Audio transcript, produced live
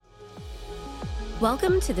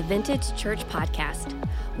Welcome to the Vintage Church Podcast.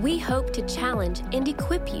 We hope to challenge and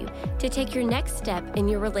equip you to take your next step in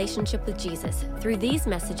your relationship with Jesus through these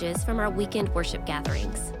messages from our weekend worship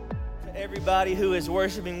gatherings. To everybody who is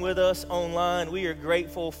worshiping with us online, we are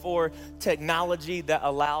grateful for technology that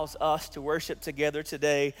allows us to worship together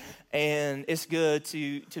today. And it's good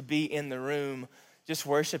to be in the room just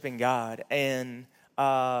worshiping God. And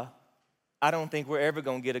I don't think we're ever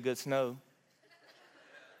going to get a good snow.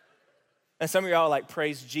 And some of y'all are like,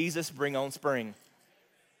 praise Jesus, bring on spring.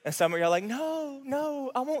 And some of y'all are like,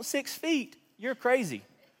 no, I want 6 feet. You're crazy.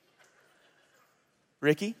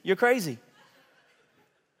 Ricky, you're crazy.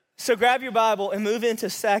 So grab your Bible and move into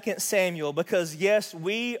 2 Samuel because yes,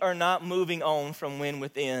 we are not moving on from Win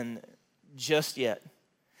Within just yet.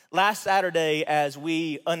 Last Saturday, as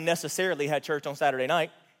we unnecessarily had church on Saturday night,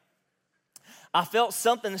 I felt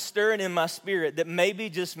something stirring in my spirit that maybe,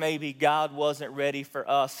 just maybe, God wasn't ready for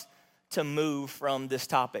us to move from this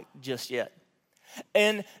topic just yet.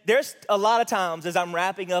 And there's a lot of times as I'm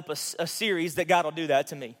wrapping up a series that God will do that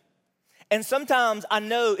to me. And sometimes I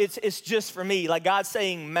know it's just for me. Like God's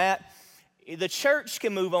saying, Matt, the church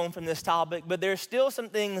can move on from this topic, but there's still some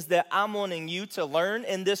things that I'm wanting you to learn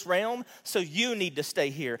in this realm, so you need to stay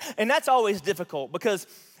here. And that's always difficult because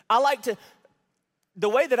the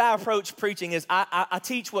way that I approach preaching is I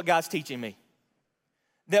teach what God's teaching me.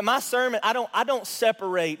 That my sermon, I don't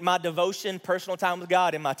separate my devotion, personal time with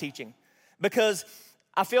God and my teaching. Because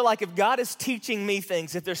I feel like if God is teaching me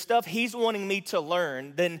things, if there's stuff he's wanting me to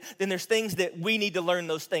learn, then there's things that we need to learn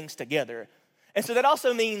those things together. And so that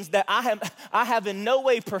also means that I have in no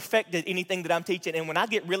way perfected anything that I'm teaching. And when I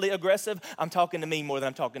get really aggressive, I'm talking to me more than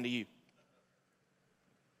I'm talking to you.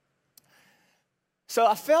 So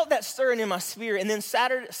I felt that stirring in my spirit. And then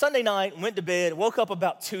Sunday night, went to bed, woke up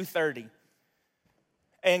about 2:30.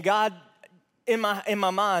 And God, in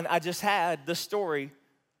my mind, I just had the story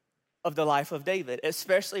of the life of David,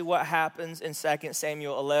 especially what happens in 2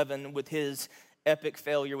 Samuel 11 with his epic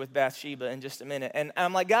failure with Bathsheba in just a minute. And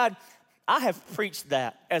I'm like, God, I have preached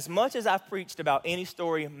that as much as I've preached about any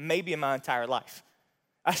story maybe in my entire life.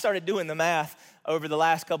 I started doing the math over the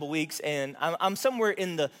last couple weeks, and I'm somewhere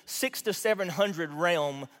in the 600 to 700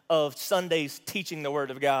 realm of Sundays teaching the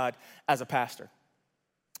Word of God as a pastor.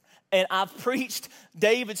 And I've preached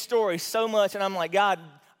David's story so much, and I'm like, God,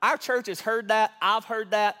 our church has heard that. I've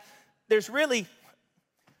heard that.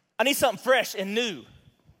 I need something fresh and new.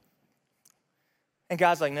 And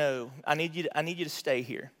God's like, no, I need you to stay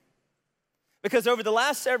here. Because over the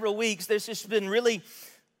last several weeks, there's just been really,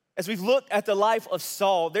 as we've looked at the life of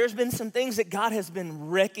Saul, there's been some things that God has been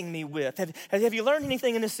wrecking me with. Have you learned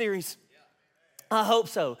anything in this series? I hope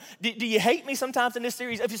so. Do you hate me sometimes in this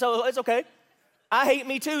series? If you so, it's okay. I hate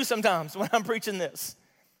me too sometimes when I'm preaching this.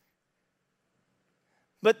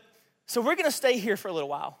 But, so we're going to stay here for a little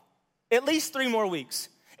while, at least 3 more weeks.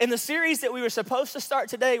 In the series that we were supposed to start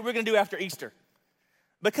today, we're going to do after Easter.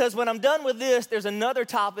 Because when I'm done with this, there's another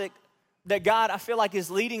topic that God, I feel like,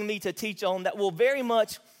 is leading me to teach on that will very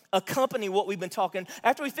much accompany what we've been talking.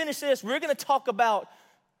 After we finish this, we're going to talk about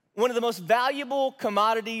one of the most valuable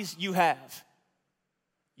commodities you have,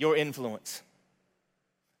 your influence.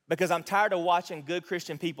 Because I'm tired of watching good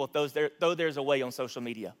Christian people throw theirs away on social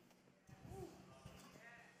media.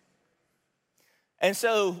 And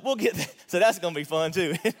so we'll get there. So that's going to be fun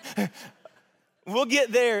too. We'll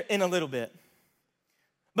get there in a little bit.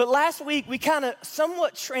 But last week, we kind of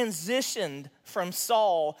somewhat transitioned from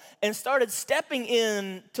Saul and started stepping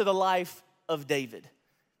into the life of David.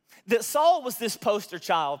 That Saul was this poster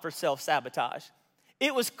child for self-sabotage.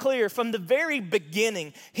 It was clear from the very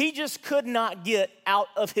beginning, he just could not get out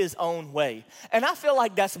of his own way. And I feel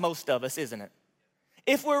like that's most of us, isn't it?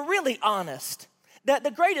 If we're really honest, that the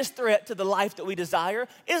greatest threat to the life that we desire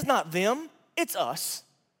is not them, it's us.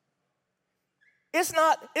 It's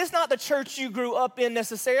not the church you grew up in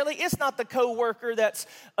necessarily. It's not the coworker that's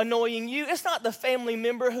annoying you. It's not the family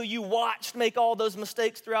member who you watched make all those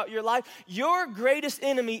mistakes throughout your life. Your greatest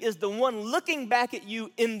enemy is the one looking back at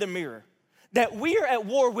you in the mirror. That we are at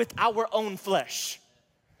war with our own flesh.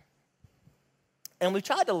 And we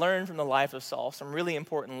tried to learn from the life of Saul some really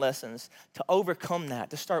important lessons to overcome that,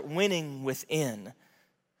 to start winning within.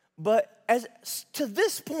 But to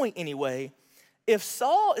this point anyway, if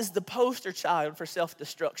Saul is the poster child for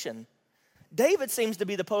self-destruction, David seems to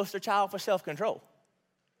be the poster child for self-control.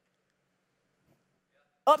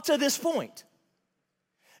 Up to this point.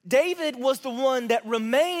 David was the one that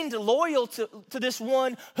remained loyal to this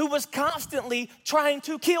one who was constantly trying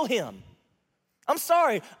to kill him. I'm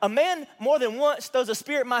sorry, a man more than once throws a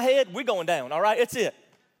spear at my head, we're going down, all right? It's it.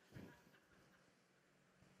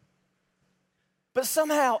 But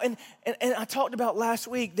somehow, and I talked about last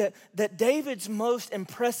week that David's most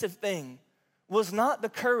impressive thing was not the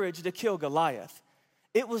courage to kill Goliath.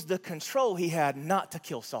 It was the control he had not to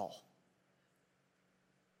kill Saul.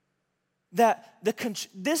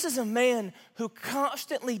 This is a man who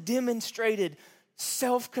constantly demonstrated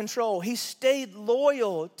self-control. He stayed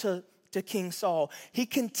loyal to King Saul. He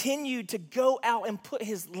continued to go out and put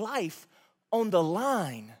his life on the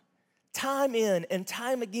line, time in and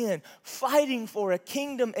time again, fighting for a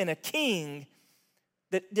kingdom and a king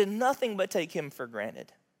that did nothing but take him for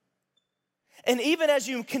granted. And even as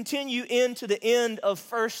you continue into the end of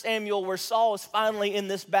 1 Samuel, where Saul is finally in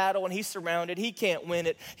this battle and he's surrounded, he can't win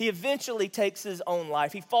it. He eventually takes his own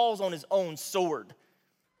life. He falls on his own sword.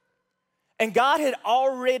 And God had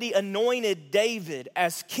already anointed David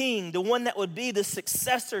as king, the one that would be the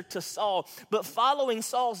successor to Saul. But following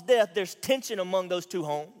Saul's death, there's tension among those two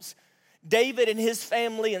homes. David and his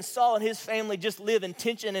family and Saul and his family just live in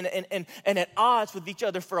tension and at odds with each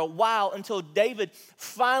other for a while until David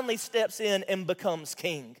finally steps in and becomes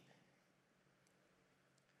king.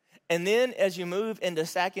 And then as you move into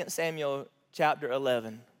 2 Samuel chapter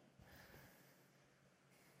 11,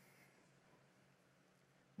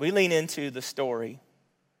 we lean into the story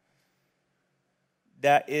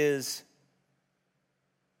that is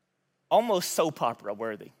almost soap opera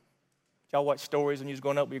worthy. Y'all watch stories when you was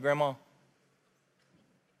growing up with your grandma?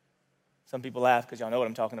 Some people laugh because y'all know what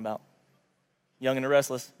I'm talking about. Young and the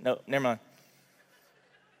Restless? No, never mind.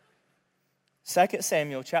 2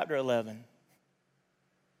 Samuel chapter 11.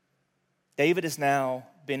 David has now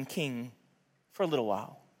been king for a little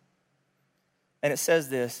while. And it says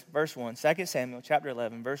this, verse 1, 2 Samuel chapter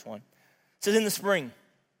 11, verse 1. It says, in the spring,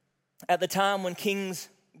 at the time when kings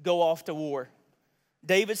go off to war,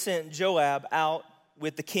 David sent Joab out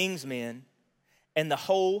with the king's men and the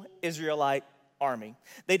whole Israelite army.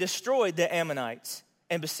 They destroyed the Ammonites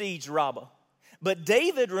and besieged Rabbah. But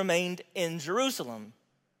David remained in Jerusalem.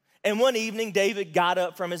 And one evening, David got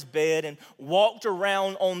up from his bed and walked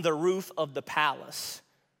around on the roof of the palace.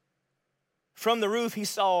 From the roof, he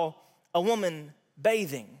saw a woman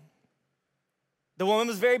bathing. The woman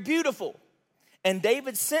was very beautiful. And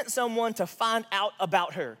David sent someone to find out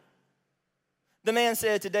about her. The man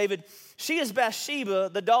said to David, she is Bathsheba,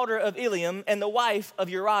 the daughter of Eliam, and the wife of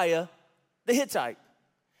Uriah the Hittite.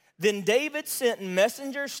 Then David sent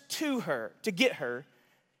messengers to her to get her.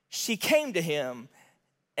 She came to him,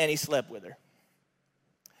 and he slept with her.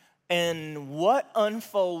 And what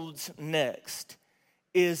unfolds next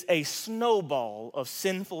is a snowball of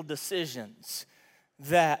sinful decisions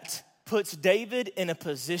that puts David in a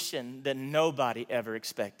position that nobody ever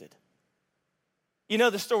expected. You know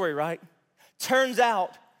the story, right? Turns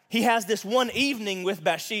out he has this one evening with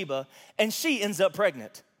Bathsheba, and she ends up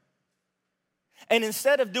pregnant. And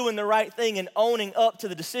instead of doing the right thing and owning up to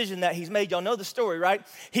the decision that he's made, y'all know the story, right?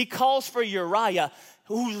 He calls for Uriah,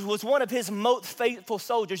 who was one of his most faithful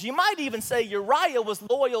soldiers. You might even say Uriah was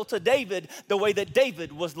loyal to David the way that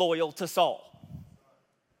David was loyal to Saul.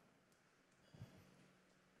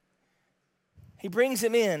 He brings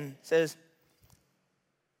him in, says,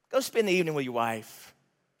 go spend the evening with your wife.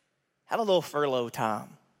 Have a little furlough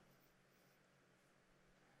time.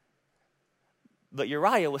 But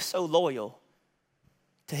Uriah was so loyal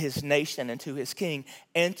to his nation and to his king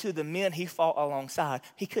and to the men he fought alongside,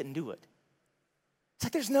 he couldn't do it. It's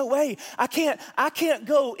like, there's no way. I can't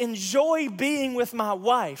go enjoy being with my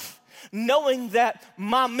wife knowing that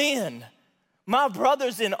my men, my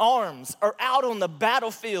brothers in arms, are out on the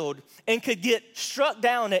battlefield and could get struck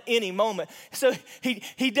down at any moment. So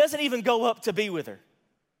he doesn't even go up to be with her.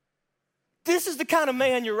 This is the kind of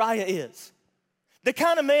man Uriah is. The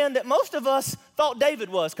kind of man that most of us thought David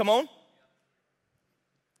was. Come on.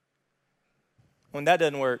 When that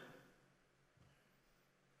doesn't work,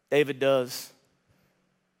 David does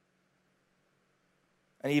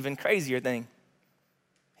an even crazier thing.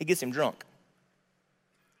 He gets him drunk.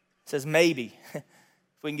 Says maybe if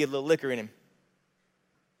we can get a little liquor in him,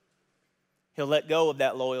 he'll let go of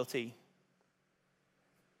that loyalty.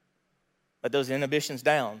 Let those inhibitions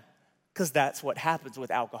down, because that's what happens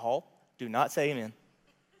with alcohol. Do not say amen.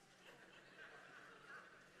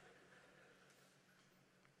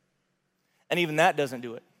 And even that doesn't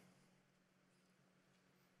do it.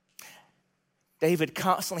 David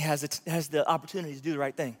constantly has the opportunity to do the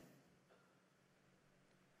right thing.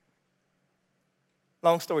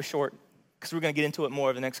 Long story short, because we're going to get into it more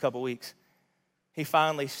over the next couple weeks, he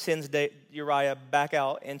finally sends Uriah back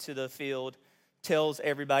out into the field, tells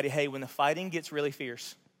everybody, hey, when the fighting gets really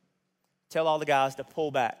fierce, tell all the guys to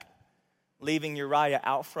pull back, leaving Uriah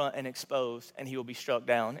out front and exposed, and he will be struck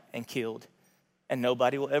down and killed. And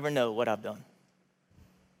nobody will ever know what I've done.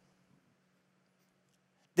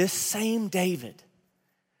 This same David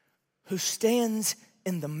who stands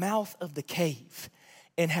in the mouth of the cave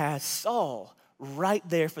and has Saul right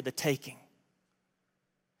there for the taking.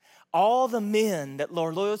 All the men that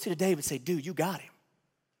are loyal to David say, dude, you got him.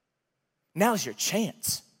 Now's your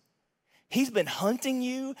chance. He's been hunting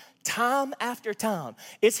you time after time.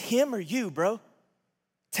 It's him or you, bro.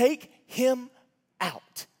 Take him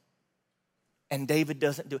out. And David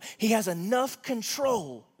doesn't do it. He has enough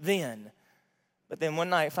control then. But then one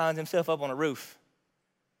night finds himself up on a roof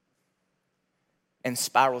and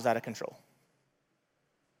spirals out of control.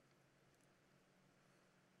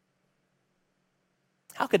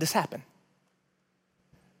 How could this happen?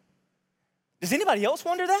 Does anybody else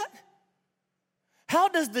wonder that? How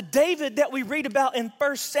does the David that we read about in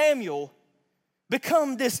 1 Samuel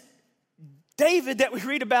become this David that we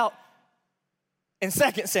read about in 2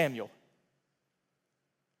 Samuel?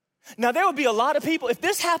 Now, there would be a lot of people, if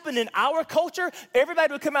this happened in our culture,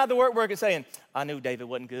 everybody would come out of the work and saying, I knew David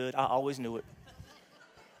wasn't good. I always knew it.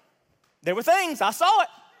 There were things, I saw it.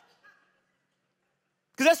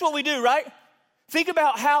 Because that's what we do, right? Think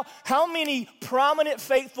about how many prominent,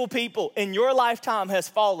 faithful people in your lifetime has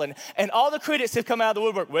fallen, and all the critics have come out of the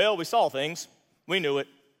woodwork. Well, we saw things. We knew it.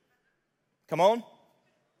 Come on.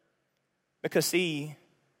 Because see,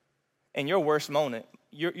 in your worst moment,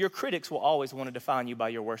 your critics will always want to define you by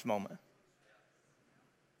your worst moment.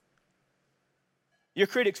 Your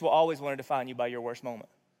critics will always want to define you by your worst moment.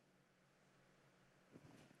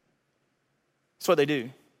 That's what they do.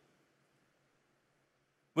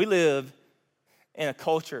 We live in a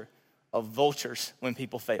culture of vultures when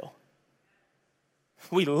people fail.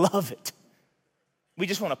 We love it. We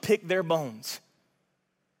just want to pick their bones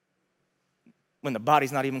when the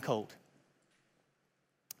body's not even cold.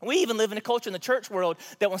 We even live in a culture in the church world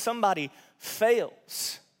that when somebody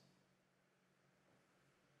fails,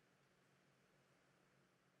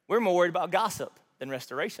 we're more worried about gossip than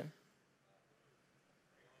restoration.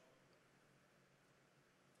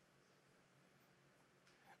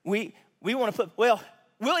 We want to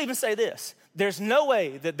we'll even say this. There's no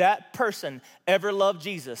way that person ever loved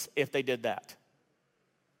Jesus if they did that.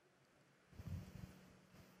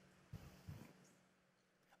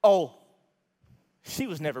 Oh, she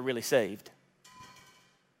was never really saved.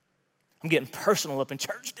 I'm getting personal up in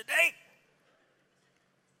church today.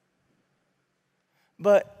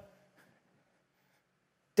 But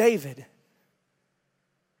David,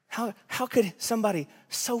 how could somebody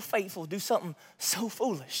so faithful do something so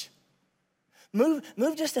foolish? Move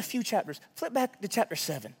just a few chapters. Flip back to chapter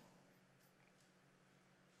 7.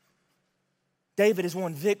 David has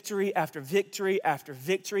won victory after victory after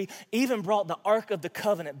victory, even brought the Ark of the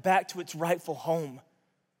Covenant back to its rightful home.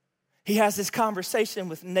 He has this conversation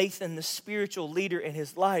with Nathan, the spiritual leader in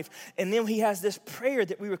his life, and then he has this prayer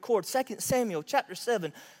that we record. 2 Samuel chapter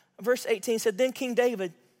 7, verse 18 said, Then King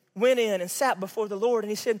David went in and sat before the Lord, and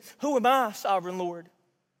he said, Who am I, sovereign Lord?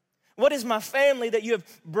 What is my family that you have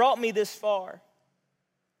brought me this far?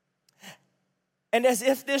 And as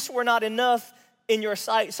if this were not enough in your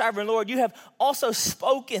sight, sovereign Lord, you have also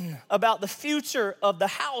spoken about the future of the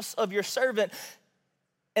house of your servant.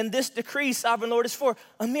 And this decree, sovereign Lord, is for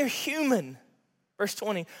a mere human. Verse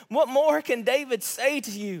 20, what more can David say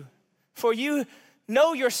to you? For you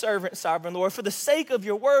know your servant, sovereign Lord. For the sake of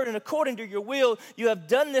your word and according to your will, you have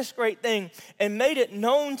done this great thing and made it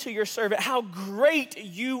known to your servant how great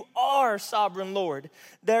you are, sovereign Lord.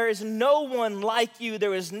 There is no one like you.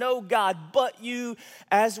 There is no God but you,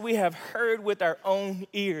 as we have heard with our own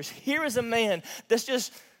ears. Here is a man that's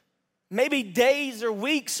just maybe days or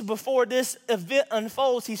weeks before this event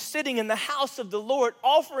unfolds. He's sitting in the house of the Lord,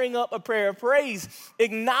 offering up a prayer of praise,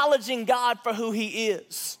 acknowledging God for who he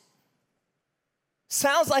is.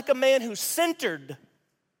 Sounds like a man who's centered.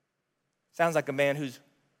 Sounds like a man who's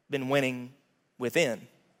been winning within.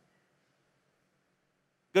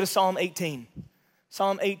 Go to Psalm 18.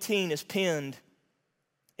 Psalm 18 is penned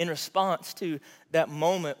in response to that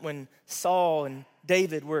moment when Saul and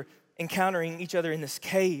David were encountering each other in this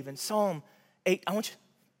cave. And Psalm 8,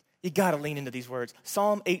 you got to lean into these words.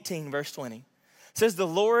 Psalm 18, verse 20 says, The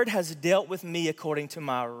Lord has dealt with me according to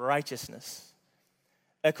my righteousness.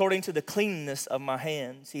 According to the cleanness of my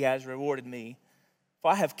hands, he has rewarded me.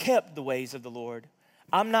 For I have kept the ways of the Lord.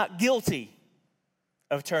 I'm not guilty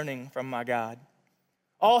of turning from my God.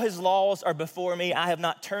 All his laws are before me. I have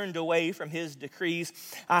not turned away from his decrees.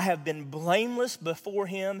 I have been blameless before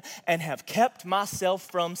him and have kept myself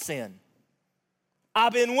from sin.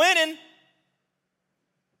 I've been winning.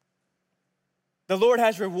 The Lord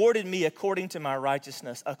has rewarded me according to my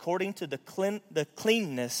righteousness, according to the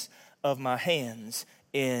cleanness of my hands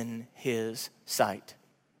in his sight.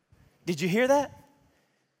 Did you hear that?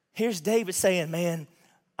 Here's David saying, man,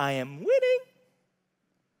 I am winning.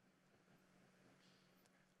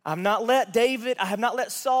 I have not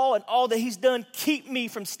let Saul and all that he's done keep me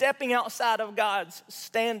from stepping outside of God's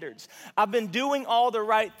standards. I've been doing all the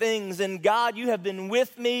right things, and God, you have been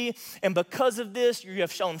with me, and because of this, you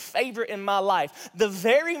have shown favor in my life. The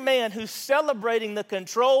very man who's celebrating the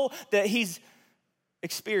control that he's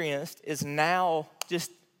experienced is now just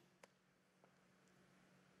a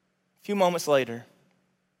few moments later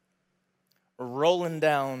rolling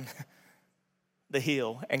down the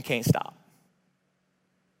hill and can't stop.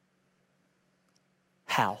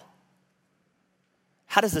 How?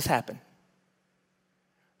 How does this happen?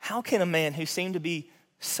 How can a man who seemed to be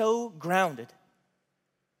so grounded,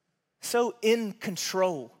 so in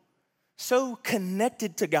control, so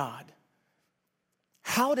connected to God,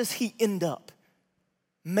 how does he end up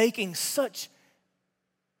making such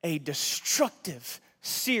a destructive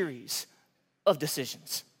series of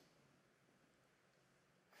decisions?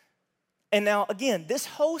 And now, again, this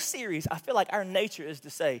whole series, I feel like our nature is to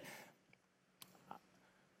say,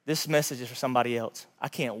 this message is for somebody else. I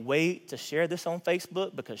can't wait to share this on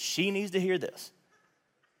Facebook because she needs to hear this.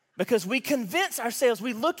 Because we convince ourselves,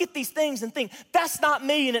 we look at these things and think, that's not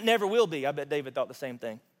me and it never will be. I bet David thought the same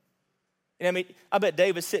thing. You know what I mean? I bet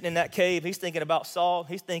David's sitting in that cave. He's thinking about Saul.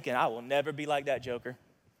 He's thinking, I will never be like that joker.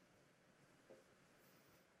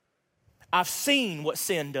 I've seen what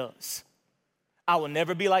sin does. I will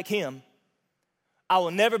never be like him. I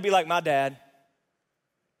will never be like my dad.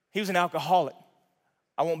 He was an alcoholic.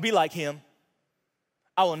 I won't be like him.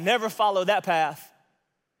 I will never follow that path.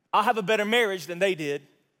 I'll have a better marriage than they did.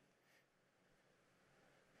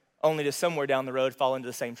 Only to somewhere down the road fall into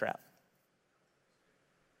the same trap.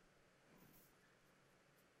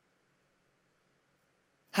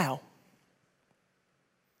 How?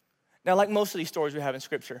 Now, like most of these stories we have in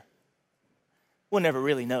Scripture, we'll never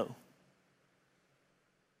really know.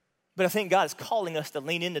 But I think God is calling us to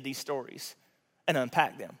lean into these stories and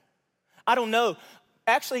unpack them. I don't know.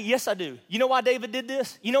 Actually, yes, I do. You know why David did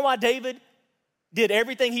this? You know why David did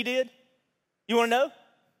everything he did? You want to know?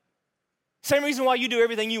 Same reason why you do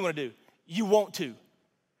everything you want to do. You want to.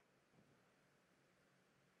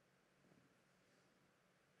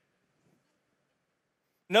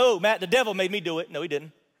 No, Matt, the devil made me do it. No, he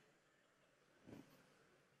didn't.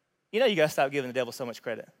 You know you got to stop giving the devil so much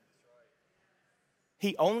credit.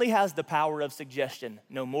 He only has the power of suggestion,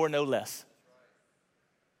 no more, no less.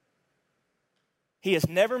 He has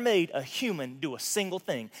never made a human do a single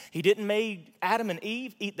thing. He didn't make Adam and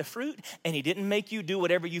Eve eat the fruit, and he didn't make you do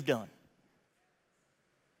whatever you've done.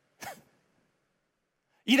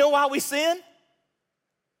 You know why we sin?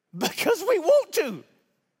 Because we want to.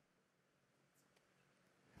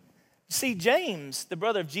 See, James, the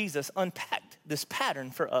brother of Jesus, unpacked this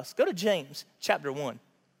pattern for us. Go to James chapter 1.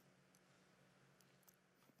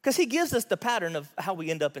 Because he gives us the pattern of how we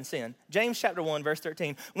end up in sin. James chapter 1, verse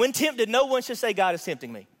 13. When tempted, no one should say, God is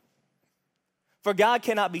tempting me. For God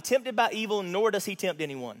cannot be tempted by evil, nor does he tempt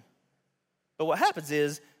anyone. But what happens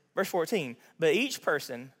is, verse 14, but each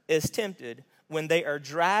person is tempted when they are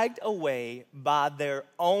dragged away by their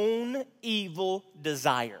own evil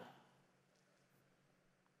desire.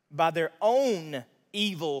 By their own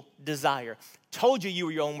evil desire. Told you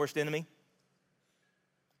were your own worst enemy.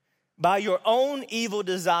 By your own evil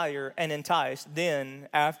desire and enticed, then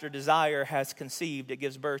after desire has conceived, it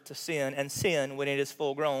gives birth to sin, and sin, when it is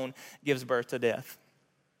full grown, gives birth to death.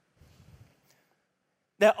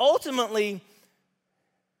 That ultimately,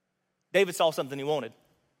 David saw something he wanted.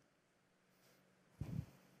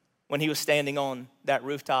 When he was standing on that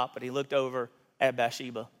rooftop and he looked over at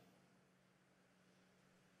Bathsheba.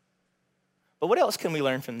 But what else can we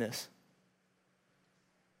learn from this?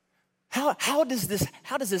 How does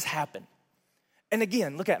this happen? And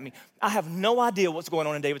again, look at me. I have no idea what's going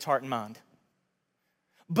on in David's heart and mind.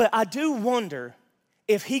 But I do wonder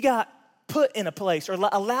if he got put in a place or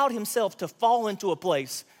allowed himself to fall into a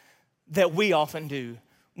place that we often do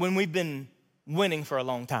when we've been winning for a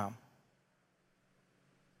long time.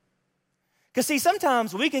 Because see,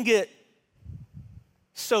 sometimes we can get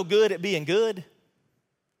so good at being good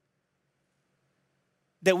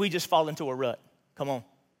that we just fall into a rut. Come on.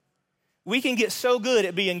 We can get so good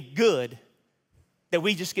at being good that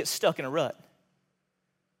we just get stuck in a rut.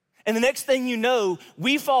 And the next thing you know,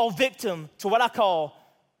 we fall victim to what I call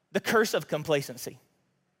the curse of complacency.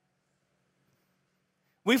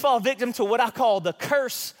 We fall victim to what I call the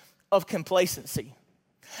curse of complacency.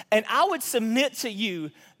 And I would submit to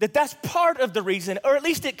you that that's part of the reason, or at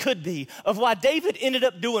least it could be, of why David ended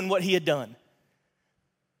up doing what he had done.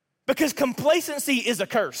 Because complacency is a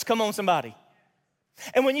curse. Come on, somebody.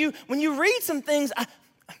 And when you read some things,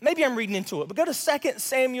 maybe I'm reading into it, but go to 2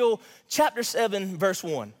 Samuel chapter 7, verse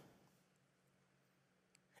 1.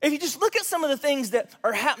 If you just look at some of the things that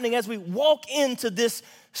are happening as we walk into this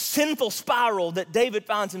sinful spiral that David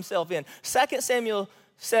finds himself in. 2 Samuel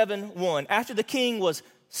 7, 1. After the king was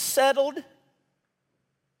settled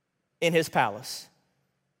in his palace,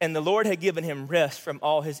 and the Lord had given him rest from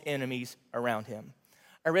all his enemies around him.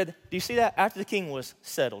 Do you see that? After the king was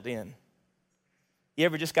settled in. You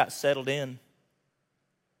ever just got settled in?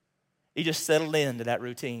 You just settled into that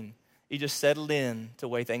routine. You just settled in to the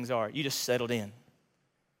way things are. You just settled in.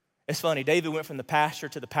 It's funny, David went from the pasture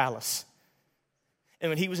to the palace. And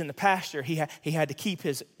when he was in the pasture, he had to keep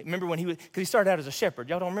remember when because he started out as a shepherd.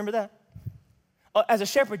 Y'all don't remember that? As a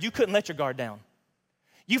shepherd, you couldn't let your guard down.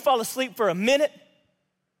 You fall asleep for a minute,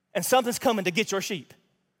 and something's coming to get your sheep.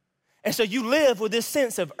 And so you live with this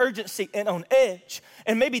sense of urgency and on edge.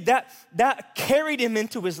 And maybe that carried him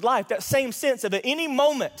into his life, that same sense of at any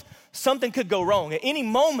moment, something could go wrong. At any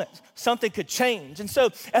moment, something could change. And so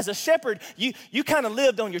as a shepherd, you kind of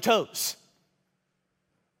lived on your toes.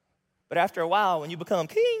 But after a while, when you become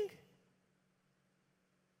king,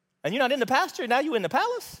 and you're not in the pasture, now you're in the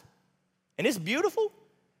palace, and it's beautiful,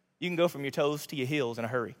 you can go from your toes to your heels in a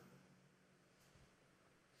hurry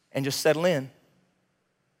and just settle in.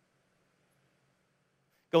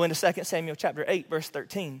 Go into 2 Samuel chapter 8, verse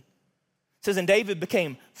 13. It says, and David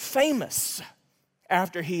became famous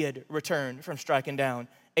after he had returned from striking down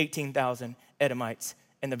 18,000 Edomites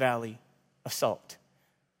in the valley of Salt.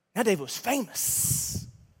 Now David was famous.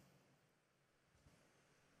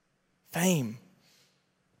 Fame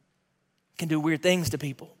can do weird things to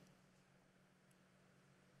people.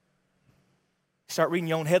 Start reading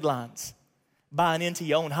your own headlines, buying into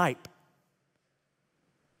your own hype.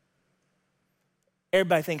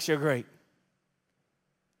 Everybody thinks you're great.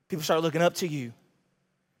 People start looking up to you,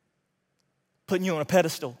 putting you on a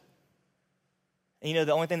pedestal. And you know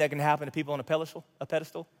the only thing that can happen to people on a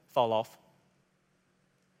pedestal, fall off.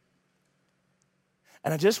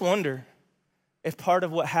 And I just wonder if part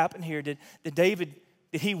of what happened here, did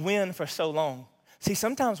he win for so long? See,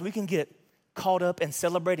 sometimes we can get caught up in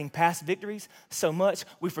celebrating past victories so much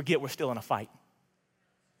we forget we're still in a fight.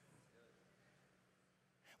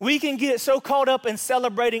 We can get so caught up in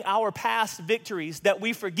celebrating our past victories that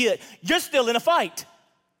we forget you're still in a fight.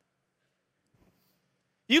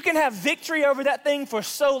 You can have victory over that thing for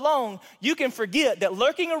so long, you can forget that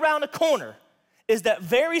lurking around a corner is that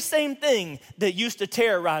very same thing that used to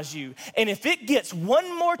terrorize you. And if it gets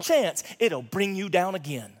one more chance, it'll bring you down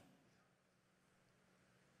again.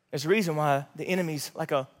 There's a reason why the enemy's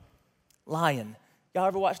like a lion. Y'all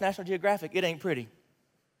ever watch National Geographic? It ain't pretty.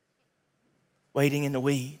 Waiting in the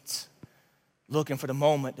weeds, looking for the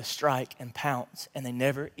moment to strike and pounce, and they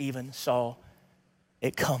never even saw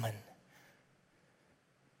it coming.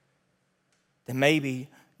 Then maybe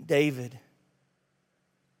David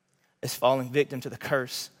is falling victim to the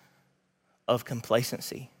curse of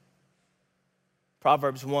complacency.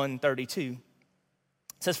 Proverbs 1:32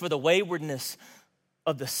 says, for the waywardness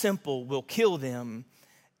of the simple will kill them,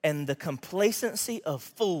 and the complacency of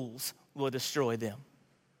fools will destroy them.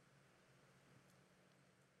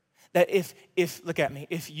 That if look at me,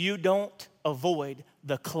 if you don't avoid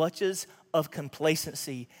the clutches of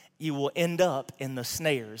complacency, you will end up in the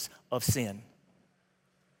snares of sin.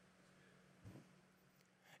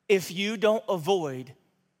 If you don't avoid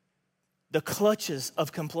the clutches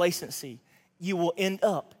of complacency, you will end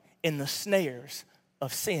up in the snares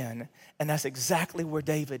of sin. And that's exactly where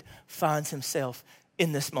David finds himself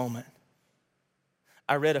in this moment.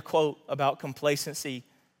 I read a quote about complacency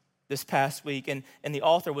this past week, and the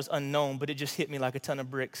author was unknown, but it just hit me like a ton of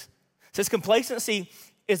bricks. It says, complacency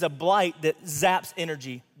is a blight that zaps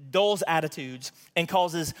energy, dulls attitudes, and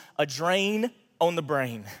causes a drain on the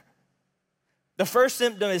brain. The first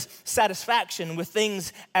symptom is satisfaction with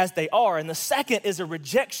things as they are, and the second is a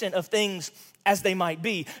rejection of things as they might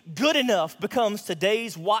be. Good enough becomes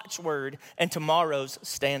today's watchword and tomorrow's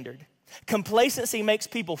standard. Complacency makes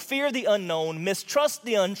people fear the unknown, mistrust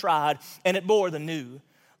the untried, and abhor the new.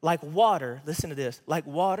 Like water, listen to this, like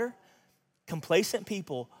water, complacent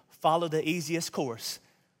people follow the easiest course,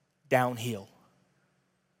 downhill.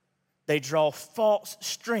 They draw false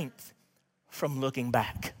strength from looking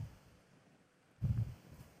back.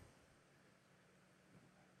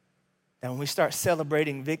 Now, when we start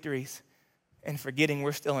celebrating victories and forgetting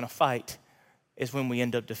we're still in a fight is when we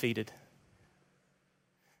end up defeated.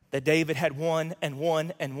 That David had won and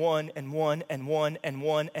won and won and won and won and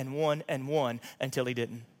won and won and won until he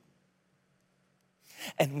didn't.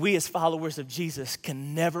 And we as followers of Jesus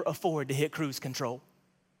can never afford to hit cruise control.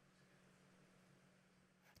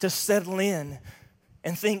 To settle in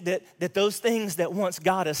and think that those things that once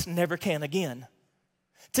got us never can again.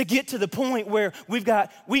 To get to the point where we get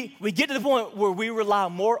to the point where we rely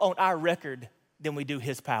more on our record than we do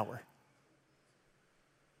his power.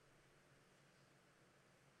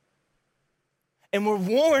 And we're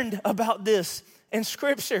warned about this in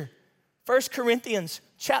Scripture. 1 Corinthians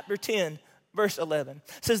chapter 10, verse 11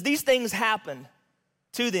 says, these things happened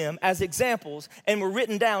to them as examples and were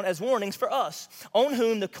written down as warnings for us, on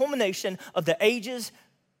whom the culmination of the ages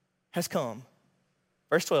has come.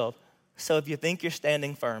 Verse 12, so if you think you're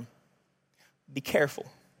standing firm, be careful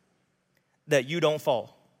that you don't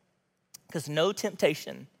fall, because no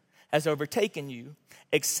temptation has overtaken you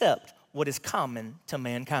except what is common to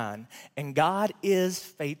mankind. And God is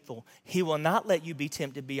faithful. He will not let you be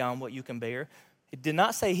tempted beyond what you can bear. It did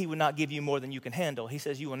not say he would not give you more than you can handle. He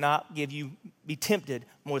says you will not be tempted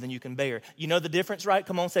more than you can bear. You know the difference, right?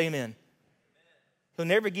 Come on, say amen. He'll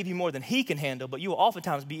never give you more than he can handle, but you will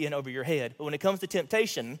oftentimes be in over your head. But when it comes to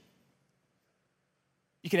temptation,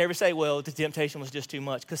 you can never say, well, the temptation was just too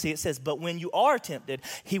much. Because see, it says, but when you are tempted,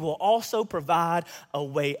 he will also provide a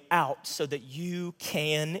way out so that you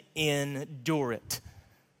can endure it.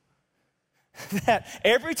 That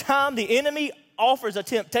every time the enemy offers a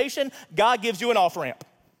temptation, God gives you an off-ramp.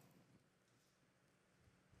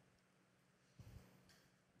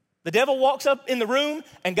 The devil walks up in the room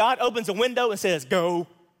and God opens a window and says, go.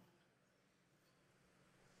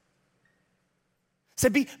 So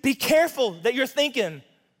be careful that you're thinking,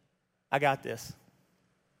 I got this.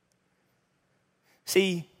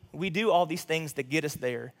 See, we do all these things that get us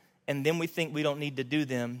there, and then we think we don't need to do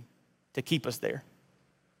them to keep us there.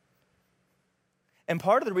 And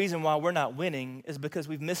part of the reason why we're not winning is because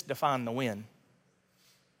we've misdefined the win.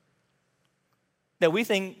 That we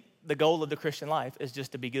think the goal of the Christian life is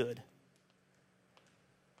just to be good.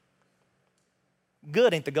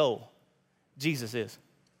 Good ain't the goal. Jesus is.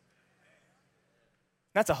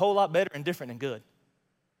 That's a whole lot better and different than good.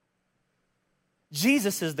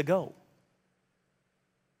 Jesus is the goal.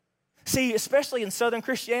 See, especially in Southern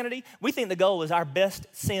Christianity, we think the goal is our best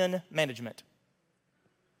sin management.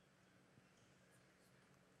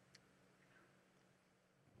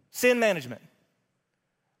 Sin management.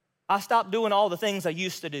 I stopped doing all the things I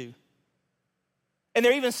used to do. And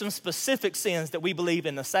there are even some specific sins that we believe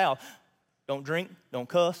in the South. Don't drink, don't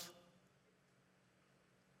cuss.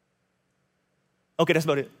 Okay, that's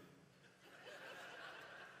about it.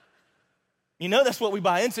 You know that's what we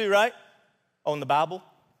buy into, right? On the Bible.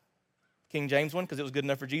 King James one, because it was good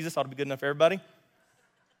enough for Jesus, ought to be good enough for everybody.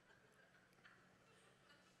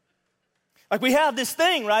 Like we have this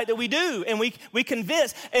thing, right, that we do, and we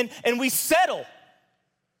convince, and we settle.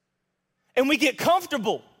 And we get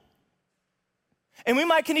comfortable. And we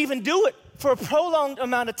can even do it for a prolonged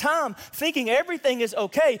amount of time, thinking everything is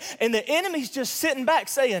okay. And the enemy's just sitting back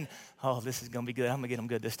saying, oh, this is going to be good. I'm going to get them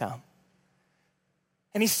good this time.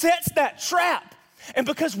 And he sets that trap. And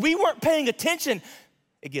because we weren't paying attention,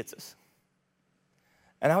 it gets us.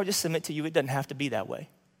 And I would just submit to you, it doesn't have to be that way.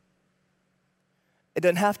 It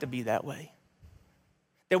doesn't have to be that way.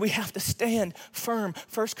 That we have to stand firm.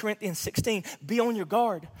 1 Corinthians 16, be on your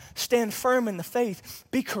guard. Stand firm in the faith.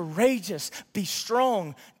 Be courageous. Be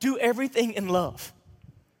strong. Do everything in love.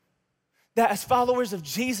 That as followers of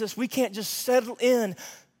Jesus, we can't just settle in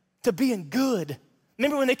to being good.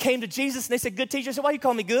 Remember when they came to Jesus and they said, good teacher? He said, why do you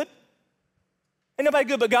call me good? Ain't nobody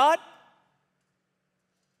good but God.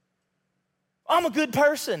 I'm a good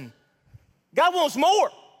person. God wants more.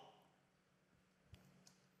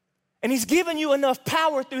 And he's given you enough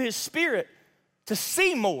power through his Spirit to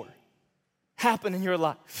see more happen in your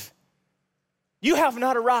life. You have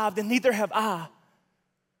not arrived, and neither have I.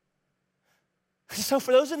 So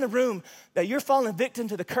for those in the room that you're falling victim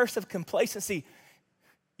to the curse of complacency,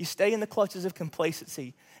 you stay in the clutches of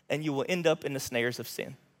complacency, and you will end up in the snares of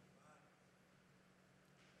sin.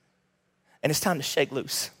 And it's time to shake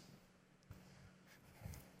loose.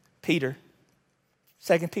 Peter,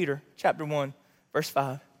 2 Peter chapter 1, verse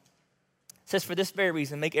 5. Says, for this very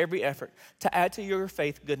reason, make every effort to add to your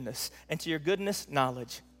faith goodness, and to your goodness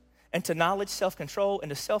knowledge, and to knowledge self-control, and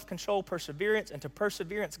to self-control perseverance, and to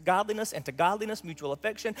perseverance godliness, and to godliness mutual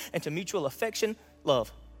affection, and to mutual affection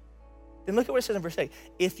love. Then look at what it says in verse 8.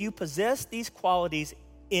 If you possess these qualities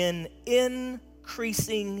in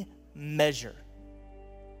increasing measure.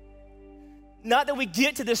 Not that we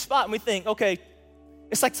get to this spot and we think, okay,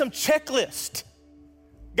 it's like some checklist.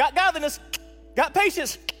 Got godliness, got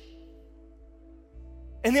patience.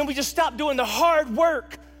 And then we just stop doing the hard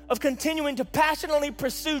work of continuing to passionately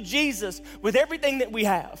pursue Jesus with everything that we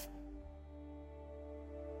have.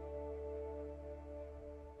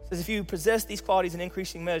 It says if you possess these qualities in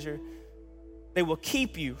increasing measure, They will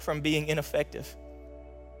keep you from being ineffective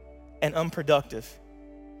and unproductive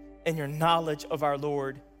in your knowledge of our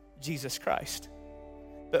Lord Jesus Christ.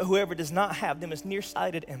 But whoever does not have them is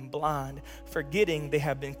nearsighted and blind, forgetting they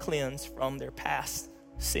have been cleansed from their past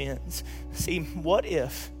sins. See, what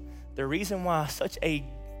if the reason why such a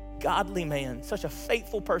godly man, such a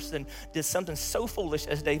faithful person did something so foolish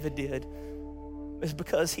as David did is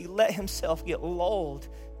because he let himself get lulled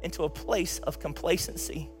into a place of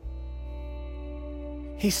complacency.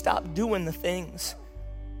 He stopped doing the things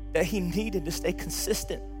that he needed to stay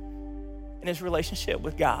consistent in his relationship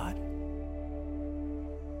with God.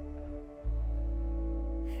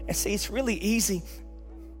 And see, it's really easy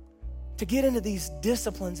to get into these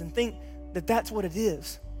disciplines and think that that's what it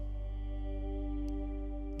is.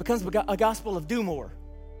 It becomes a gospel of do more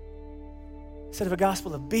instead of a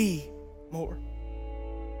gospel of be more.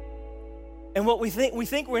 And what we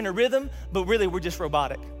think we're in a rhythm, but really we're just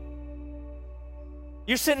robotic.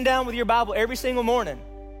 You're sitting down with your Bible every single morning,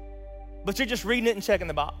 but you're just reading it and checking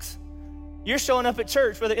the box. You're showing up at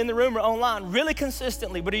church, whether in the room or online, really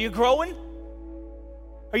consistently, but are you growing?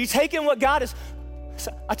 Are you taking what God is?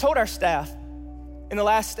 I told our staff in the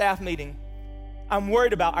last staff meeting, I'm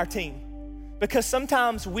worried about our team because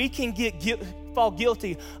sometimes we can fall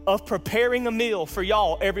guilty of preparing a meal for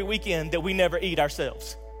y'all every weekend that we never eat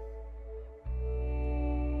ourselves.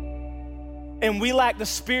 And we lack the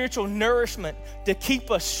spiritual nourishment to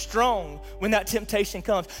keep us strong when that temptation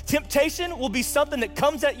comes. Temptation will be something that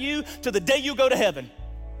comes at you to the day you go to heaven.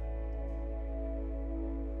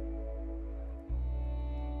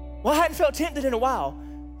 Well, I hadn't felt tempted in a while.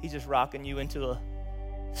 He's just rocking you into a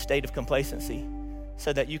state of complacency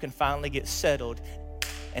so that you can finally get settled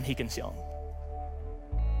and he can young.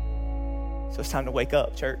 So it's time to wake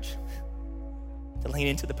up, church, to lean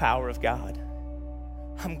into the power of God.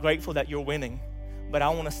 I'm grateful that you're winning, but I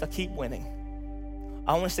want us to keep winning.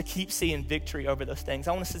 I want us to keep seeing victory over those things.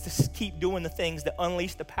 I want us to just keep doing the things that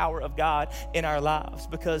unleash the power of God in our lives,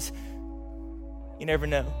 because you never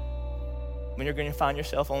know when you're going to find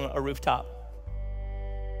yourself on a rooftop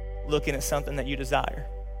looking at something that you desire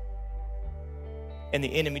and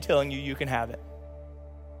the enemy telling you you can have it.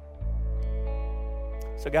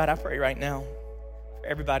 So God, I pray right now for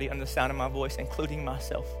everybody under the sound of my voice, including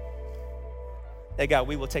myself, that God,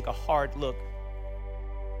 we will take a hard look,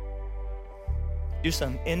 do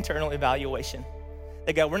some internal evaluation.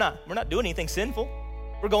 That God, we're not doing anything sinful.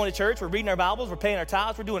 We're going to church, we're reading our Bibles, we're paying our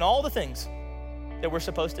tithes, we're doing all the things that we're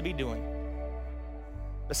supposed to be doing.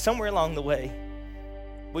 But somewhere along the way,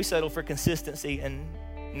 we settle for consistency and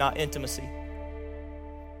not intimacy.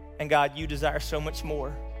 And God, you desire so much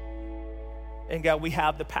more. And God, we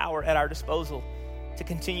have the power at our disposal to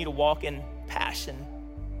continue to walk in passion,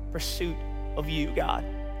 pursuit of you, God.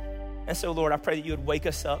 And so, Lord, I pray that you would wake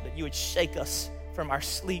us up, that you would shake us from our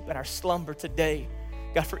sleep and our slumber today.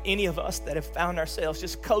 God, for any of us that have found ourselves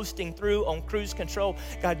just coasting through on cruise control,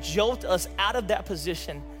 God, jolt us out of that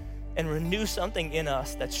position and renew something in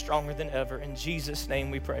us that's stronger than ever. In Jesus'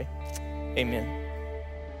 name we pray. Amen.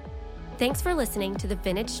 Thanks for listening to the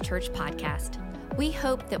Vintage Church Podcast. We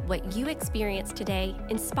hope that what you experienced today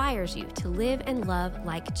inspires you to live and love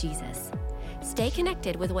like Jesus. Stay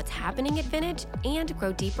connected with what's happening at Vintage and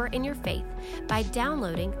grow deeper in your faith by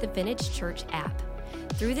downloading the Vintage Church app.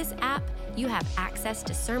 Through this app, you have access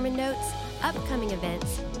to sermon notes, upcoming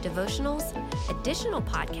events, devotionals, additional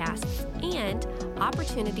podcasts, and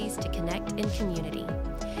opportunities to connect in community.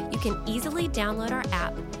 You can easily download our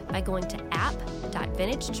app by going to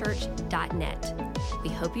app.vintagechurch.net. We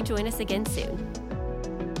hope you join us again soon.